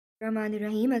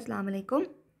Rahim, Assalamu alaikum.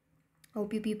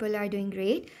 Hope you people are doing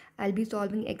great. I'll be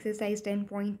solving exercise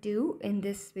 10.2 in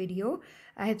this video.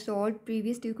 I have solved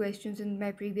previous two questions in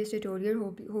my previous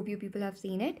tutorial. Hope you people have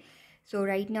seen it. So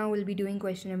right now we'll be doing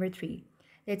question number 3.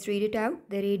 Let's read it out.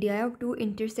 The radii of two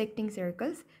intersecting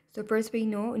circles. So first we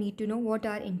need to know what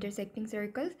are intersecting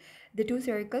circles. The two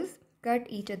circles cut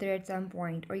each other at some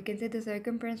point, or you can say the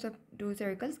circumference of two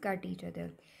circles cut each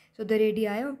other. So the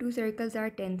radii of two circles are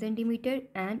 10 centimeter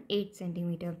and 8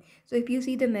 centimeter. So if you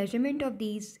see the measurement of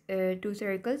these two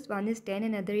circles, one is 10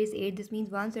 and another is 8. This means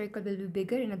one circle will be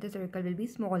bigger, another circle will be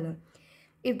smaller.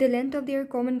 If the length of their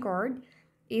common chord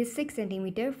is 6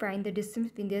 centimeter, find the distance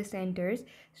between their centers.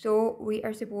 So we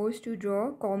are supposed to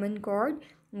draw common chord,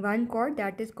 one chord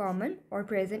that is common or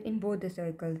present in both the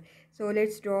circles. So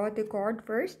let's draw the chord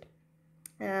first.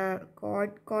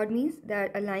 Chord means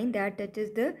that a line that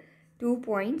touches the 2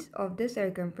 points of the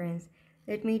circumference.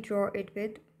 Let me draw it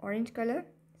with orange color.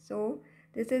 So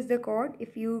this is the chord.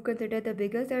 If you consider the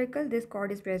bigger circle, this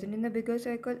chord is present in the bigger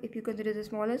circle. If you consider the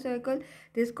smaller circle,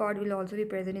 this chord will also be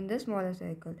present in the smaller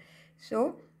circle.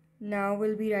 So now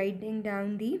we'll be writing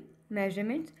down the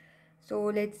measurements. So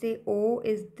let's say O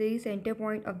is the center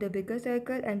point of the bigger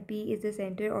circle and P is the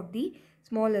center of the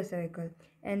smaller circle.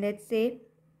 And let's say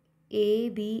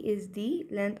AB is the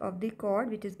length of the chord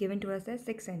which is given to us as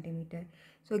 6 centimeter.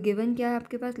 So given क्या है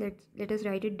आपके पास? Let us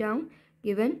write it down.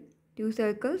 Given two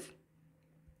circles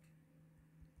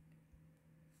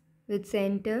with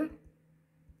center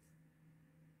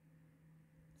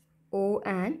O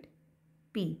and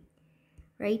P,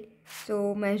 right?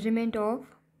 So measurement of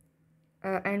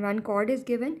and one chord is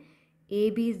given.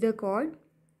 AB is the chord.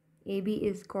 AB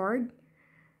is chord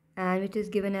and which is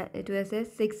given to us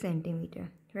as 6 centimeter,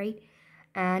 right?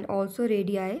 And also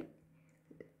radii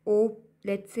O,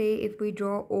 let's say if we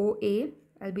draw OA,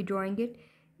 I'll be drawing it,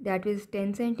 that is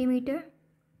 10 centimeter,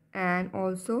 and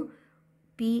also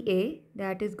PA,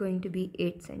 that is going to be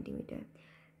 8 centimeter.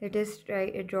 Let us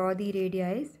draw the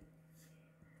radii.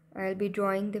 I'll be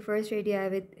drawing the first radii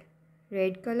with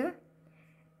red color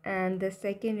and the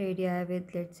second radii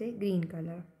with, let's say, green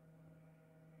color,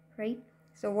 right?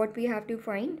 So what we have to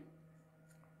find,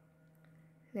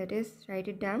 let us write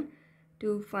it down.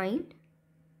 To find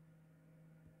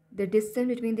the distance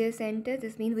between their centers,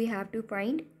 this means we have to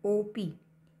find OP,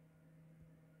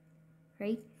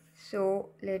 right? So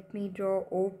let me draw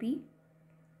OP.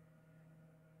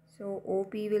 So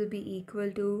OP will be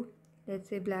equal to, let's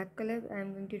say, black color.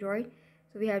 I'm going to draw it.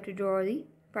 So we have to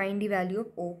find the value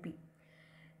of OP.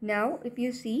 Now if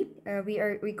you see,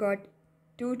 we got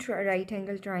two right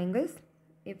angle triangles.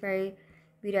 If I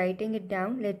be writing it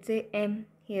down, let's say M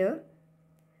here.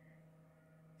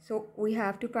 So we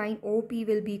have to find OP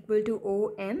will be equal to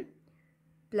OM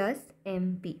plus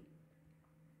MP,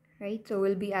 right? So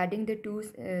we'll be adding the two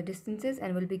distances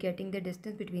and we'll be getting the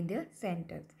distance between their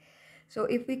centers. So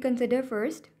if we consider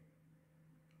first,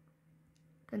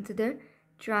 consider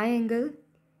triangle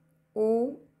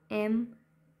OMA,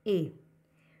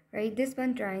 right? This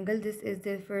one triangle, this is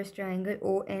the first triangle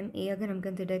OMA अगर हम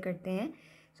consider करते हैं.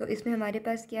 So इसमें हमारे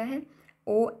पास क्या है?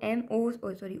 OA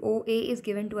is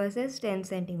given to us as 10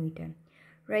 centimeter,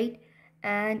 right?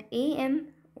 And AM,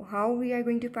 how we are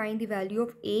going to find the value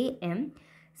of AM,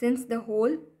 since the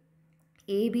whole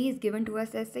AB is given to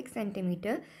us as 6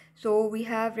 centimeter. So we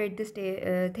have read this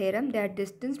theorem that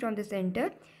distance from the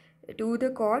center to the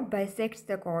chord bisects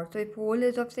the chord. So if whole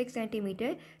is of 6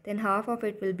 centimeter, then half of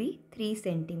it will be 3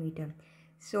 centimeter.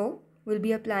 So we'll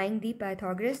be applying the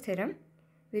Pythagoras theorem,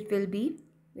 which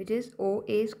is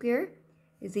OA square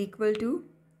is equal to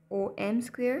OM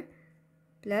square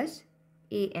plus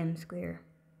AM square,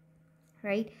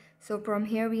 right? So from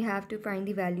here we have to find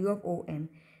the value of OM.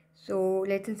 So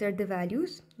let's insert the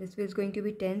values. This is going to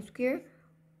be 10 square,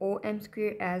 OM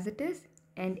square as it is,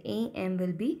 and AM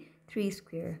will be 3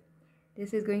 square.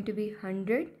 This is going to be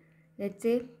 100. Let's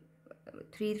say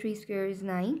 3 square is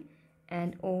 9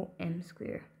 and OM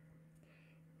square.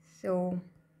 So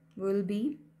we'll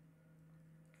be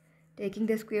taking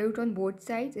the square root on both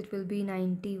sides. It will be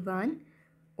 91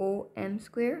 OM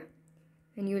square.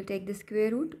 When you will take the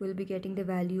square root, we'll be getting the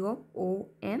value of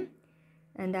OM,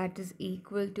 and that is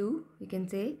equal to, we can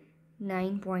say,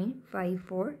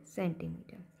 9.54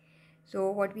 centimeter. So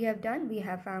what we have done, we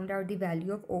have found out the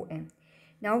value of OM.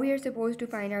 Now we are supposed to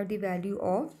find out the value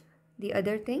of the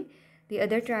other thing, the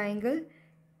other triangle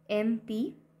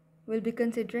MP. We'll be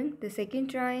considering the second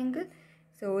triangle.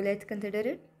 So let's consider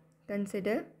it.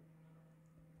 Consider,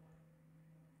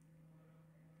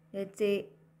 let's say,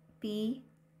 PMA.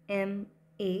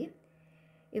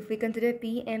 If we consider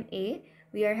PMA,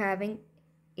 we are having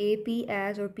AP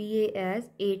as or PA as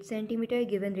 8 centimeter,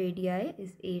 given radii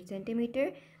is 8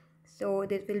 centimeter. So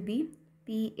this will be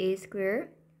PA square.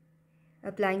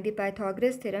 Applying the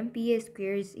Pythagoras theorem, PA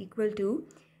square is equal to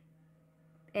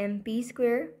MP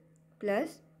square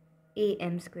plus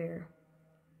AM square.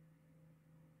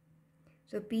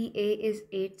 So PA is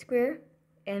 8 square,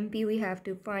 MP we have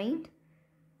to find,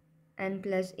 and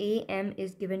plus AM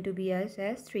is given to be us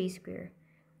as 3 square.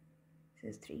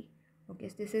 This is 3. Okay,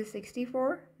 so this is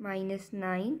 64 minus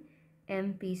 9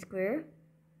 MP square.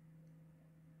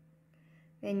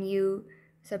 When you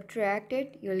subtract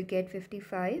it, you'll get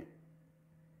 55.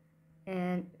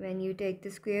 And when you take the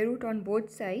square root on both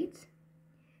sides,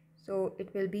 so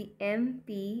it will be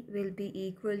MP will be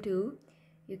equal to,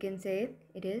 you can say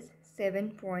it is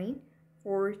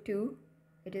 7.42,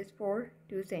 it is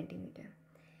 42 centimeter.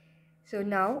 So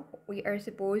now we are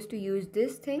supposed to use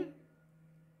this thing,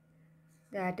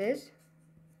 that is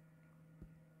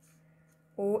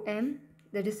OM.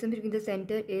 The distance between the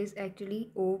center is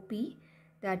actually OP,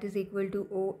 that is equal to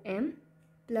OM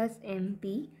plus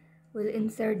MP. We'll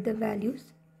insert the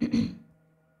values.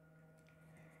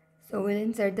 So we'll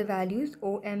insert the values.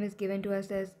 OM is given to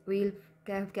us as, we'll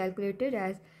have calculated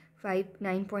as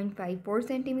 9.54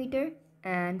 centimeter,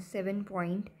 and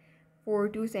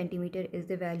 7.42 centimeter is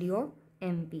the value of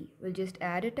MP. We'll just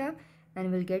add it up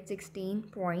and we'll get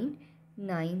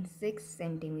 16.96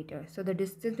 centimeter. So the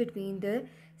distance between the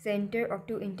center of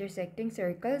two intersecting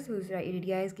circles whose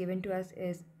radii is given to us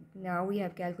is, now we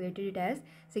have calculated it as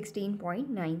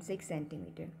 16.96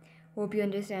 centimeter. Hope you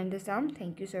understand the sum.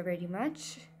 Thank you so very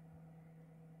much.